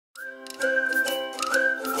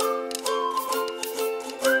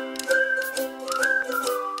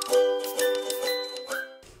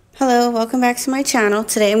welcome back to my channel.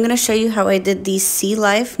 Today I'm going to show you how I did these Sea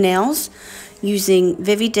Life nails using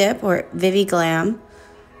VIVIDip or Glam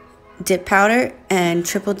dip powder and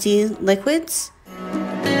triple D liquids.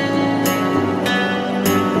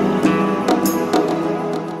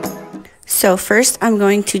 So first I'm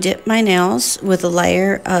going to dip my nails with a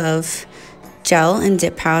layer of gel and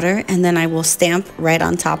dip powder, and then I will stamp right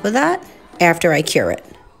on top of that after I cure it.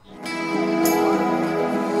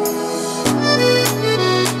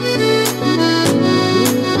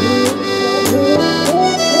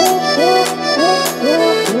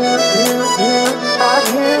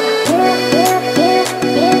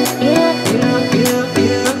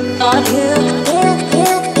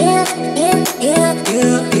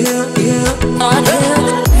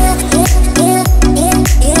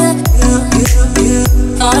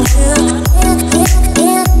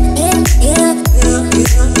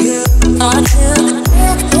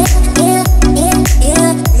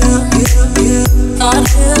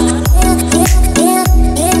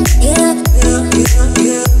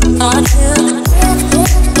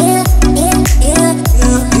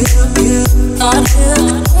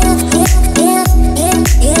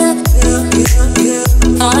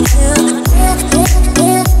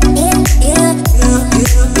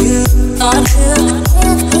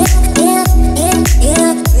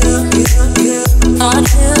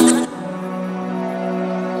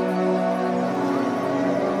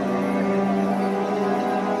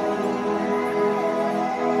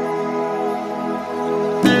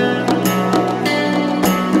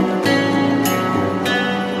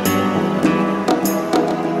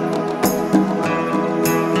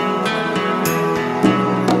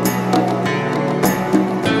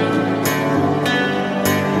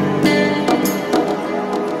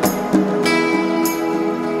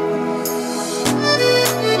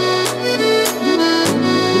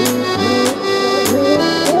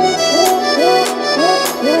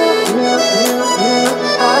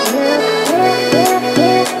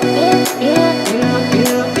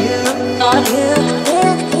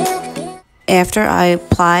 After I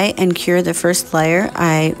apply and cure the first layer,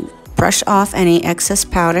 I brush off any excess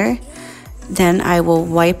powder. Then I will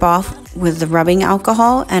wipe off with the rubbing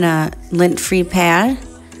alcohol and a lint-free pad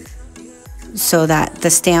so that the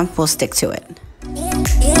stamp will stick to it.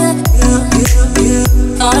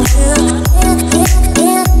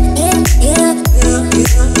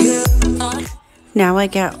 Now I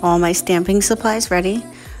get all my stamping supplies ready.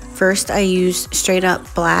 First I use straight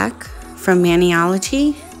up black from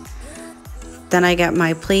Maniology. Then I get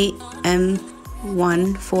my plate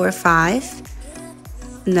M145,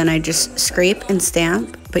 and then I just scrape and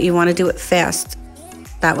stamp, but you want to do it fast.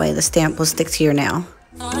 That way the stamp will stick to your nail.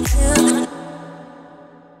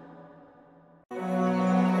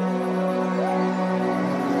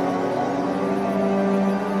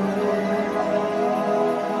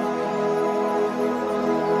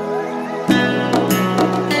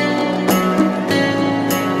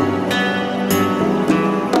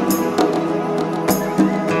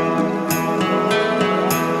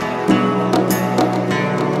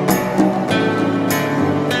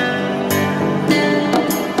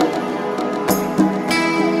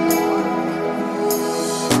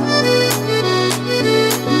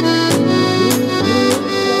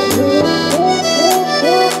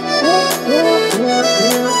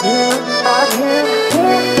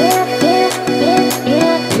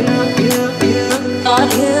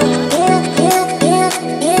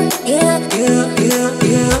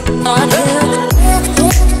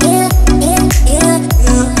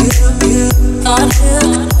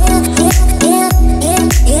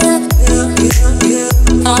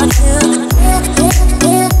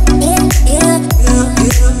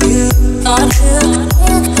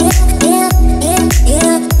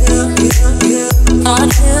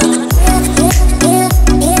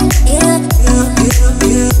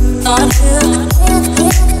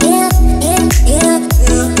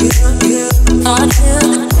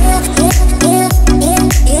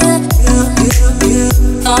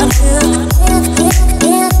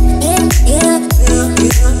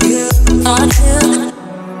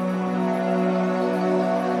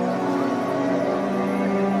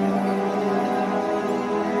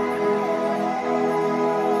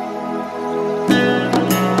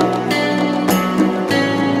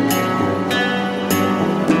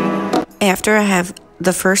 After I have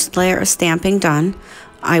the first layer of stamping done,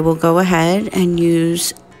 I will go ahead and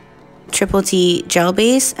use triple D gel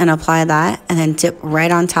base and apply that, and then dip right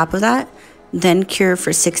on top of that, then cure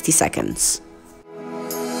for 60 seconds.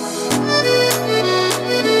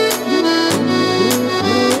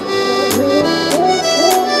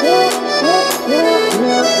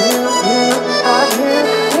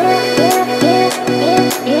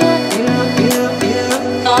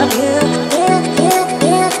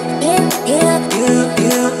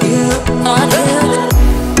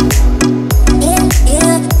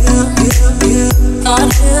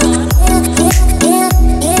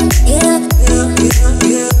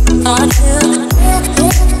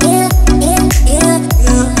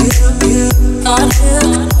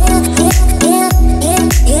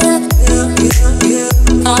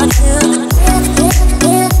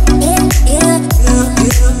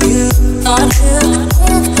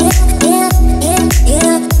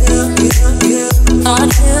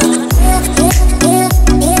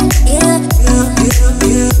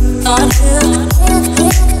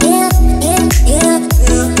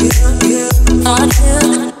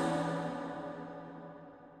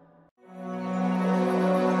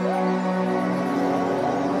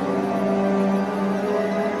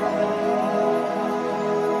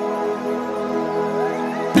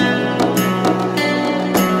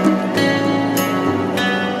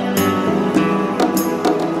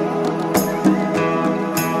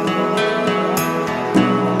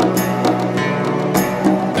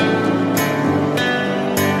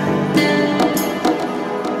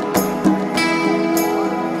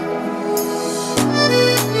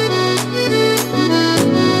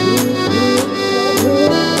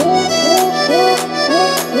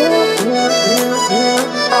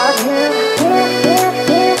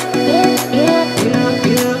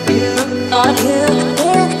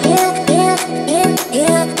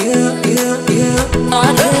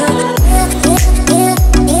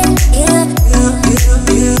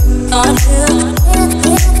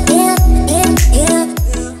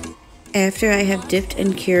 I have dipped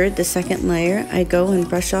and cured the second layer, I go and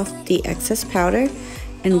brush off the excess powder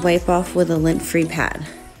and wipe off with a lint-free pad.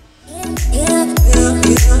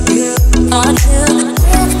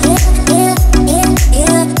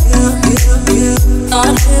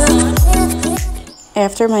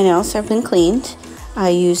 After my nails have been cleaned, I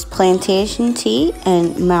used Plantation Tea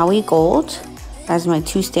and Maui Gold as my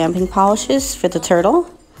two stamping polishes for the turtle.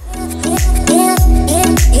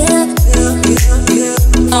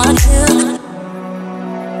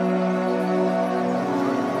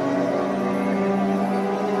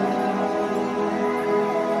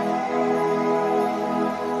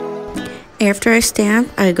 After I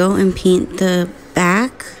stamp, I go and paint the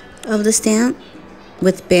back of the stamp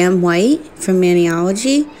with Bam White from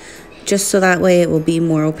Maniology, just so that way it will be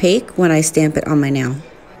more opaque when I stamp it on my nail.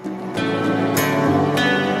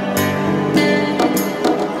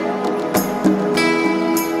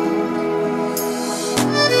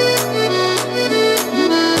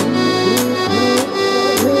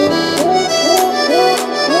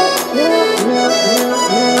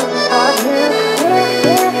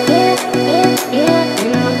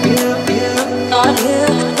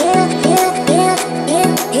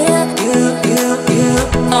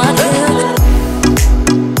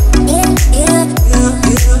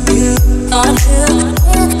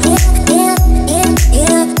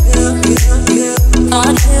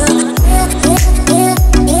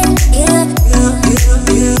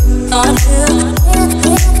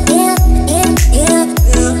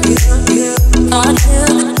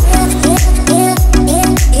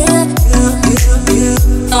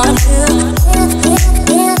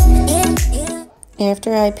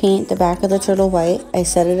 After I paint the back of the turtle white, I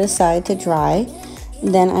set it aside to dry.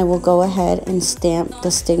 Then I will go ahead and stamp the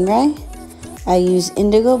stingray. I use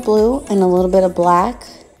indigo blue and a little bit of black.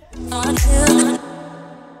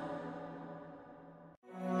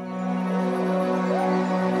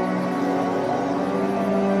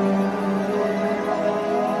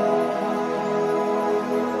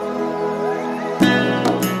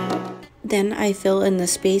 Then I fill in the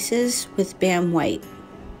spaces with Bam White.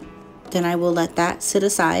 Then I will let that sit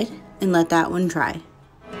aside and let that one dry.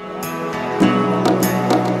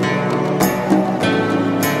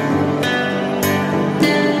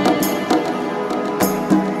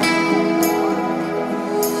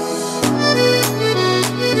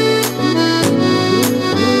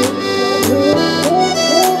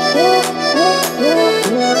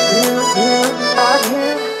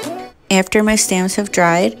 After my stamps have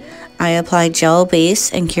dried, I apply gel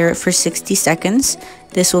base and cure it for 60 seconds.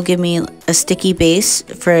 This will give me a sticky base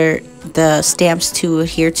for the stamps to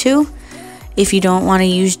adhere to. If you don't want to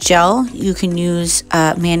use gel, you can use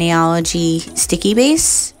Maniology sticky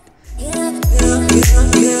base.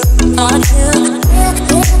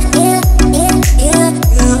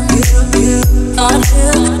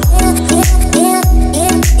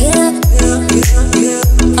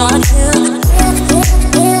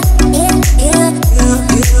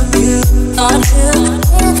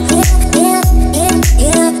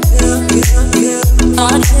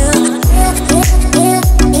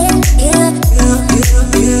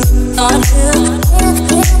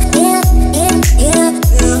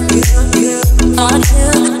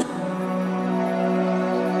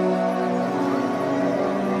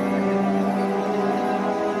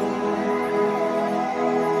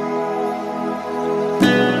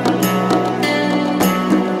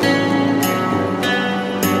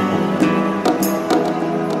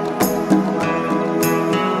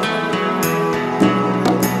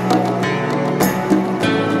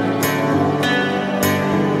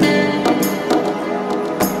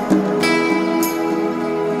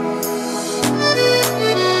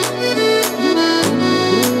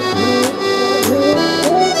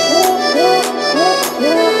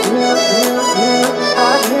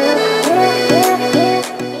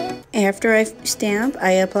 After I stamp,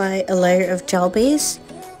 I apply a layer of gel base,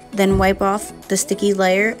 then wipe off the sticky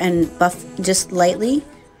layer and buff just lightly.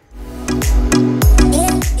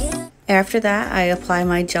 After that, I apply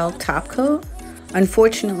my gel top coat.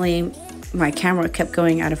 Unfortunately, my camera kept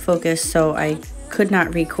going out of focus, so I could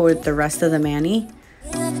not record the rest of the mani.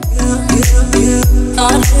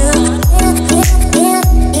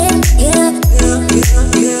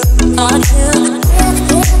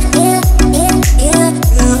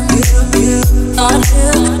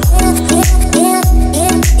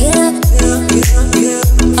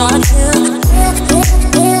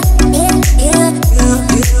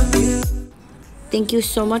 Thank you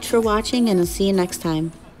so much for watching, and I'll see you next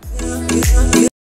time.